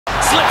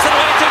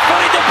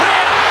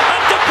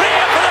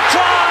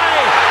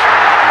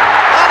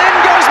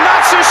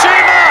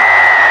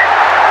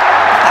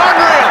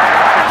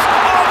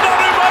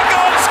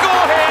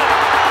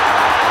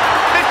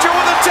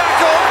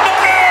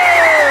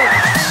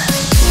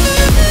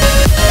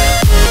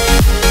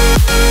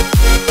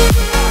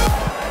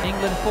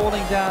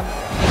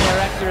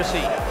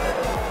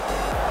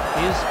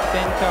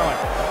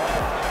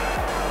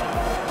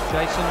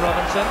Jason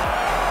Robinson.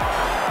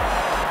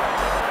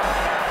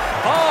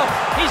 Oh,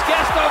 he's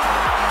gassed him.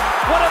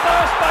 What a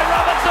burst by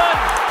Robinson.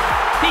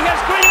 He has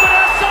Greenwood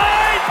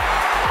outside.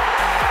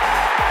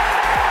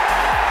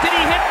 Did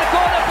he hit the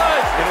corner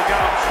post? It'll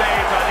go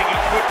upstairs. I think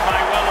his foot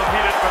may well have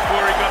hit it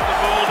before he got the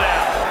ball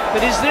down.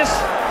 But is this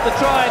the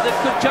try that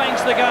could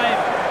change the game?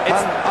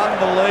 It's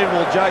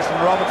unbelievable, Jason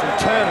Robinson,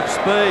 turn of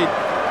speed.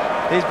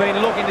 He's been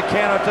looking to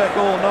counter-attack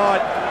all night.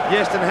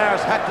 Yeston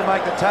Harris had to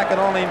make the tackle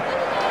on him.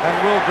 And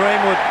Will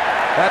Greenwood,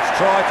 that's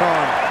try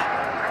time.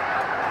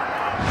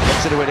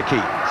 Gets it away to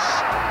Keys.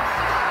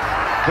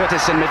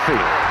 Curtis in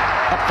midfield.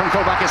 Up from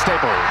fullback is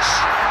Staples.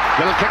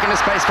 Little kick in the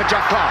space for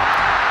Jack Clark.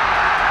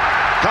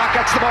 Clark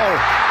gets the ball.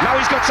 Now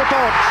he's got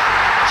support.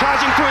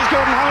 Charging through is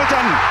Gordon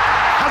Hamilton.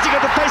 Has he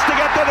got the pace to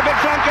get there, the big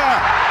flanker?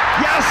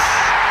 Yes!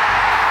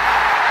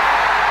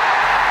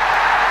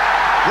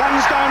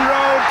 Lansdowne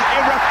Road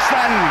erupts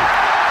then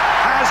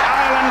as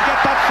Ireland get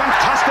that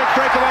fantastic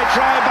breakaway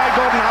try by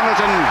Gordon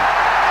Hamilton.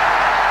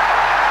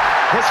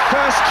 His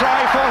first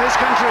try for his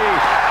country,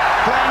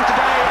 playing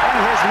today in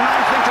his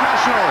 9th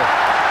international.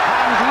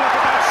 And look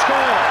at that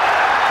score.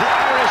 The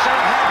Irish are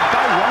ahead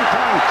by 1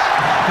 point.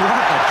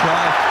 What a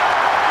try.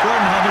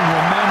 Gordon Hamilton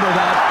will remember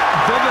that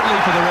vividly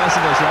for the rest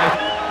of us, right?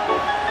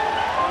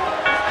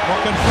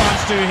 What can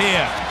France do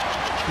here?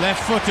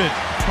 Left-footed.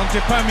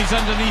 Pontepomi's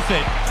underneath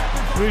it.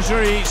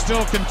 Rougerie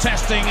still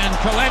contesting and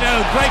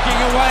Coletto breaking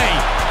away.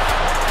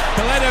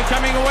 Coletto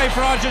coming away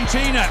for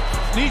Argentina.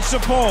 Needs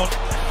support.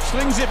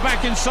 Slings it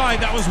back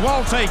inside. That was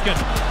well taken.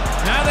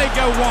 Now they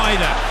go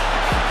wider.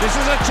 This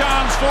is a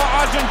chance for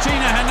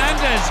Argentina.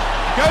 Hernandez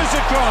goes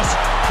across.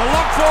 The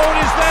lock forward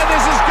is there.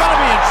 This has got to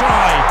be a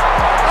try.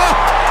 Oh,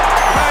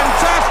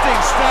 fantastic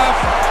stuff.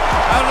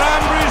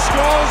 Aramburu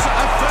scores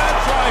a third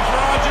try for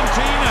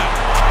Argentina.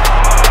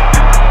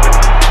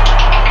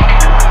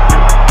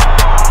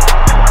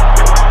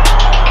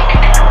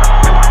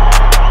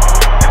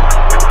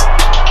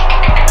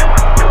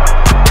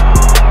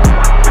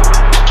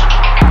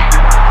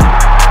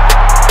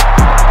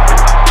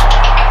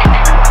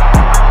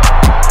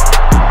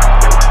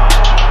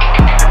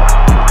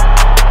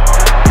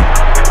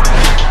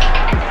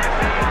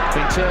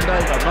 Turned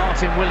over,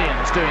 Martin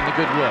Williams doing the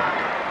good work.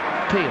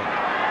 Peel.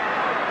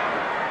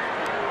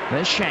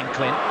 There's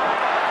Shanklin.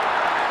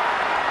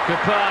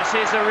 Good pass,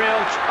 here's a real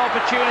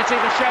opportunity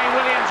for Shane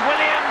Williams.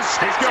 Williams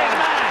steps his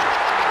man,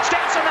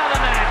 steps another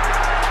man.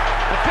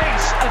 A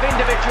piece of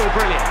individual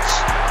brilliance.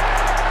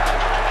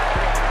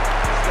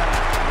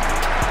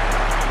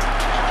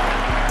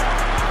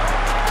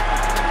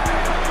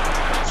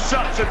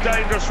 Such a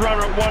dangerous run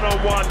at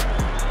one-on-one.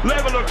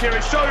 Level look here,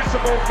 he shows the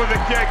ball for the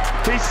kick,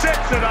 he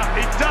sets it up,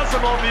 he does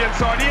them on the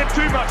inside, he had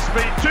too much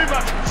speed, too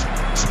much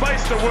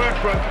space to work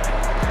with,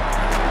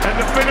 and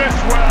the finish,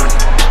 well...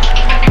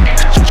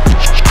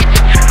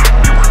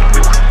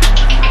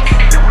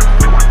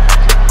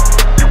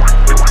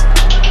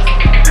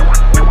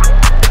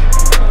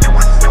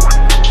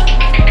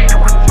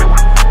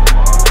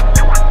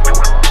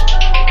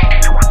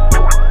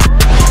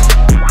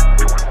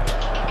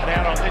 And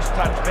out on this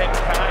touch, Ben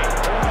Kane.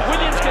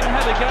 Williams can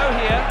have a go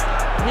here.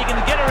 He can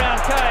get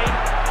around Kane,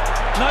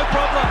 no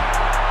problem.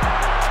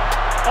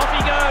 Off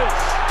he goes.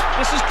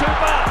 This is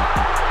Cooper.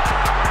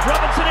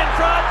 Robinson in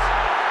front.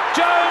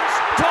 Jones,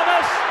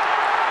 Thomas.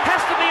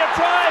 Has to be a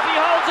try if he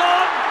holds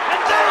on.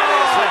 And there it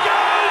is for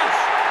Jones.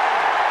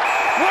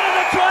 One of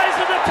the tries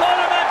of the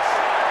tournament.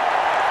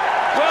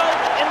 Well,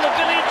 in the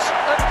village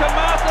of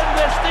Carmarthen,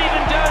 where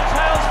Stephen Jones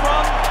hails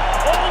from,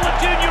 all the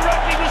junior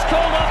rugby was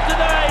called off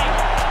today.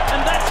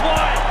 And that's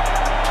why.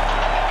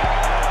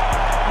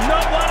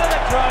 Not one of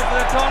the tries of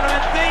the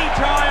tournament, the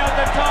try of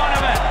the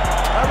tournament.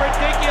 A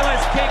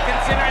ridiculous kick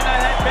considering they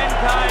had Ben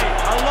Kane.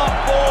 A lot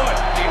forward.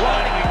 The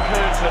lining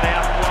includes an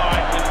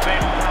outline with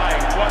Ben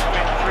Kane. What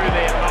went through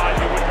their mind,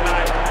 you wouldn't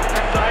know.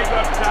 And they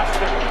got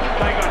dusted.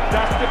 They got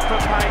dusted for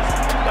pace.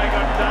 They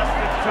got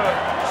dusted for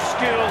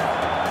skill.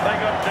 They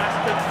got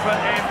dusted for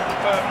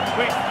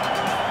quick.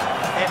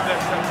 And the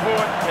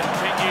support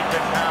continued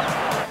to come.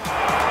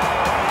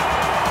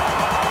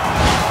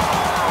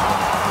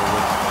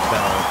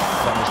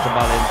 Mr.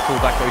 Mullin,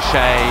 fullback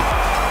O'Shea,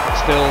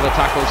 still the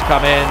tackles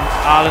come in.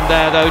 Ireland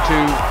there though to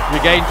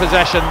regain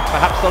possession,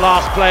 perhaps the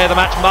last play of the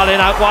match. Mullin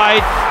out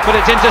wide, but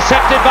it's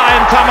intercepted by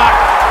Ntamak,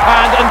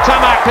 and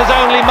Ntamak has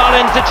only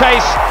Mullin to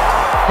chase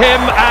him,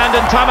 and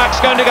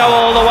Ntamak's going to go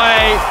all the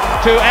way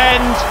to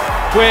end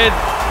with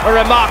a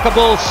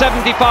remarkable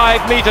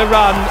 75-metre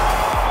run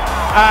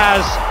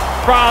as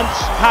France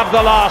have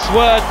the last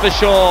word for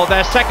sure.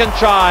 Their second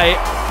try,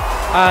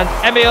 and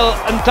Emile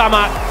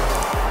Ntamak.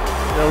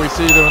 There we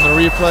see there in the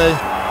replay,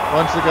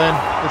 once again,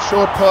 the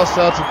short pass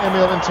out of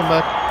Emile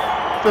Ntamak,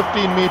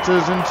 15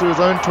 metres into his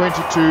own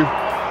 22,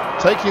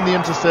 taking the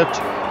intercept,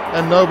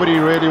 and nobody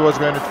really was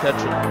going to catch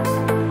it.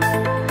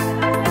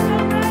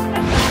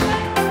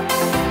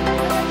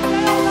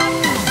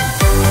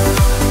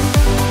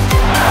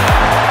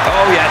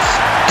 Oh yes,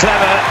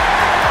 clever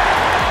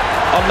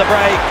on the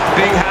break,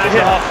 big hand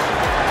off,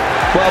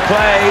 well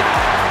played.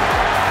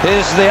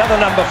 Here's the other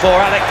number 4,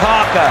 Alec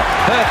Parker.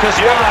 Herkus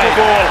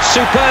wide.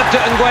 Superb to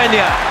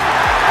Ngwenya.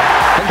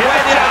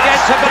 Ngwenya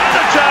gets a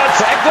chance.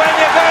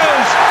 Ngwenya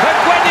goes.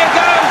 Ngwenya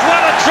goes.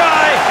 What a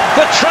try.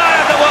 The try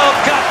of the World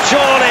Cup,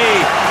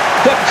 surely.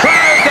 The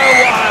crowd go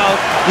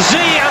wild. Z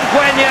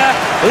Ngwenya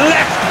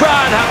left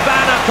Brian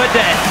Habana for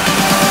dead.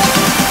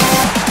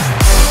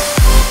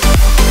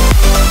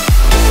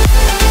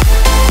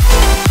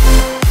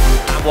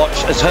 And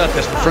watch as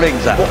Herkus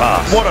flings that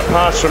pass. What a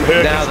pass from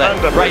Herkus. Now then,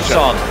 race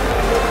on.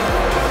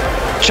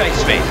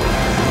 Chase me.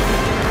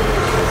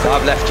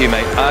 I've left you,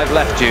 mate. I've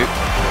left you.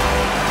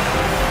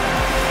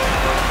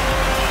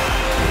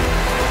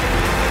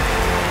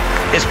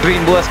 It's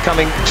been worth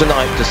coming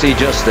tonight to see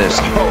just this.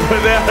 Oh,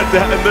 without a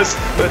doubt, and this,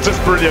 it's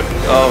just brilliant.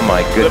 Oh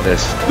my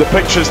goodness. The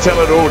pictures tell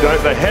it all,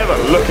 don't they? Have a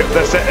look at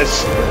this.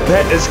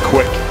 That is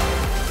quick.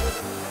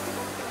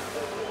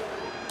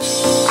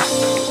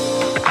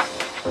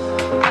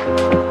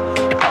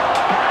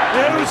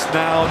 It's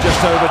now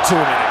just over 2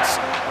 minutes.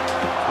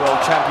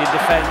 World champion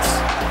defence.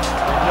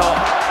 Not.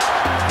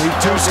 Need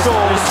 2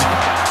 scores.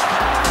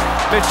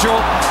 Mitchell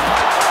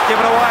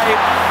given away.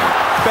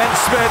 Ben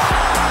Smith.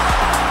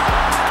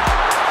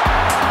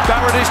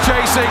 Barrett is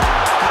chasing.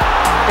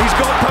 He's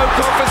got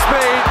Pocock for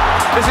speed.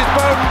 This is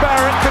Beauden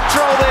Barrett.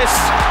 Control this.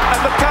 And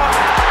the cup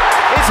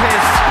is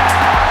his.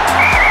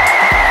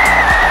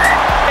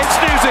 It's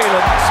New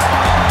Zealand.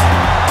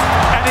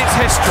 And it's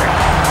history.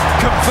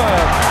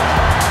 Confirmed.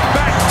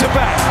 Back to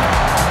back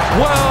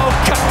World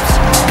Cups.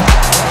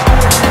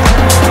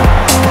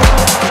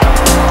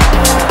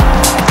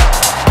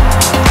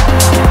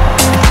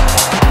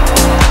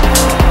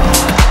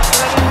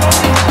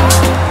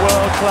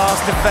 World-class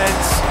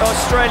defence.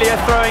 Australia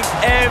throwing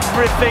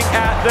everything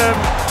at them.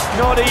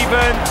 Not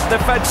even the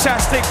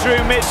fantastic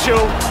Drew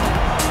Mitchell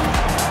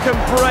can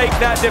break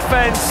that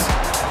defence.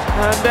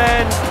 And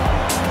then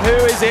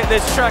who is it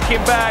that's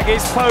tracking back?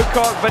 It's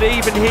Pocock, but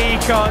even he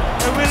can't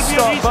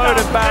stop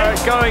Beauden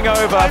Barrett going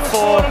over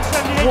for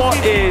what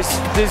is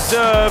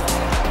deserved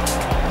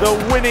the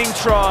winning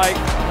try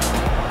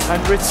and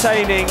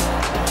retaining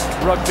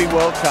Rugby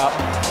World Cup.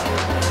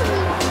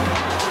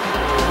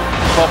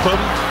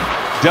 Popham,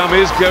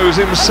 dummies, goes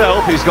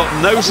himself, he's got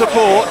no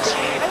support.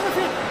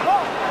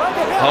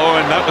 Oh,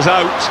 and that was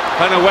out,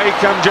 and away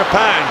come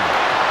Japan.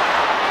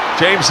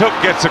 James Hook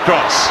gets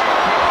across.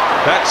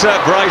 That's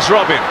Bryce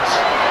Robbins.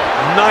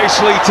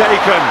 Nicely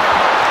taken,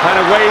 and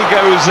away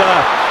goes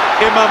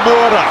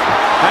Imamura,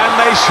 and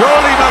they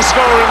surely must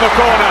score in the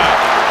corner.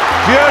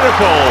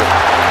 Beautiful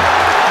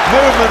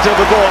movement of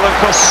the ball, and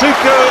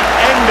Kosuke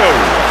Endo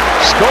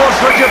scores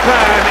for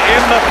Japan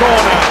in the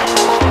corner.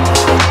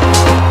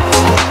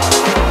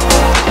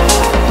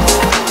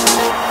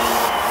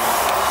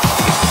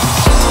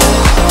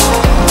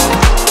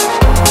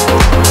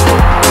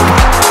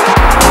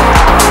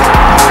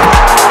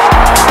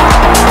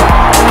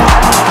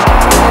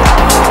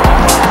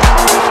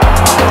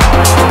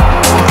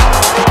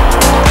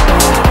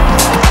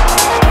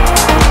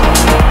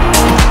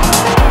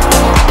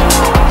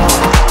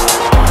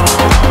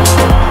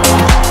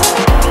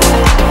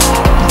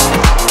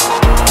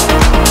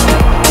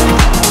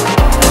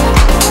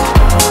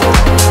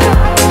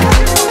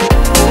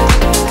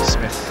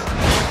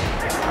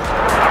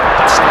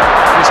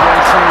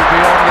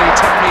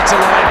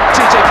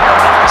 TJ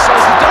Perenera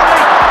slows the dummy.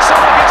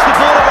 Someone gets the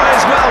ball away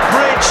as well.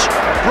 Bridge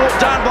brought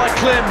down by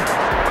Klim.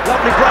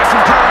 Lovely break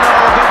from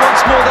Perenera, but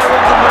once more they're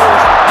on the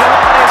move.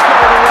 Yolani's got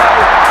it away.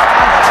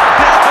 And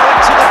now going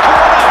to the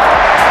corner.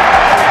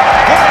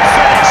 What a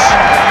finish.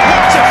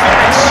 What a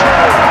finish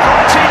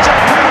from TJ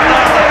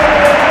Perenera.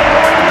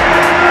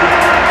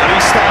 And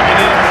he's starting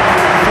it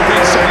from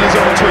inside his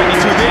own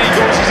 22. There he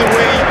goes, he's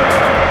away.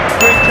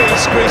 Great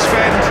pace, great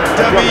fend,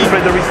 dummy.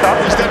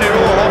 He's done it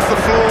all off the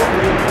floor.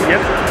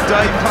 Yep.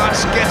 Dive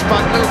pass, gets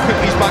back a little quick.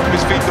 He's back on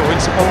his feet though in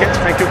support. Okay,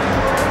 thank you.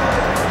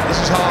 This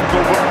is hard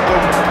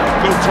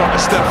globetrotter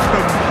stuff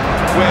from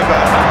Weber.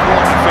 And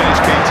what a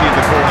finish, KT in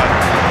the corner.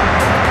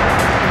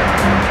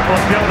 Well,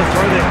 to be able to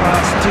throw that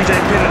pass, TJ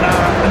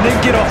Perenera, and then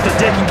get off the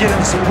deck and get in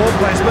the support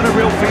play. It's been a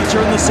real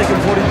feature in the second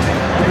 40.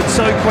 They've been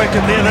so quick,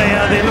 and there they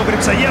are. They look at him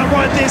and say, yeah,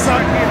 right there, so